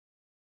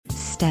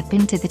step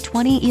into the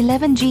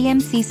 2011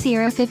 GMC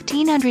Sierra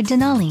 1500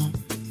 Denali.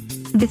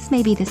 This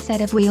may be the set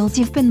of wheels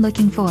you've been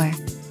looking for.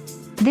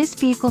 This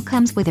vehicle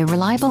comes with a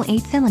reliable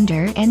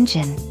 8-cylinder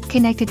engine,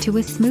 connected to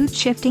a smooth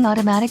shifting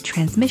automatic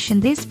transmission.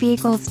 This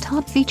vehicle's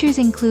top features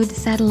include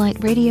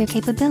satellite radio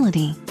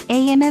capability,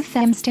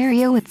 AM/FM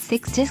stereo with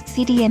 6-disc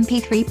CD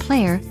MP3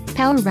 player,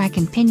 power rack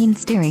and pinion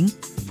steering,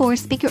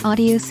 4-speaker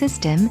audio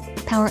system,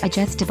 power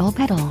adjustable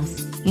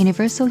pedals,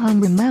 universal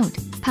home remote,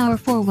 power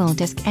 4-wheel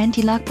disc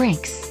anti-lock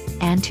brakes,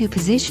 and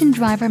 2-position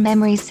driver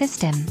memory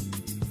system.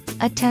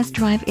 A test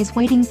drive is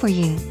waiting for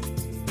you.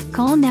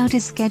 Call now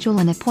to schedule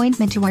an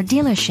appointment to our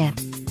dealership.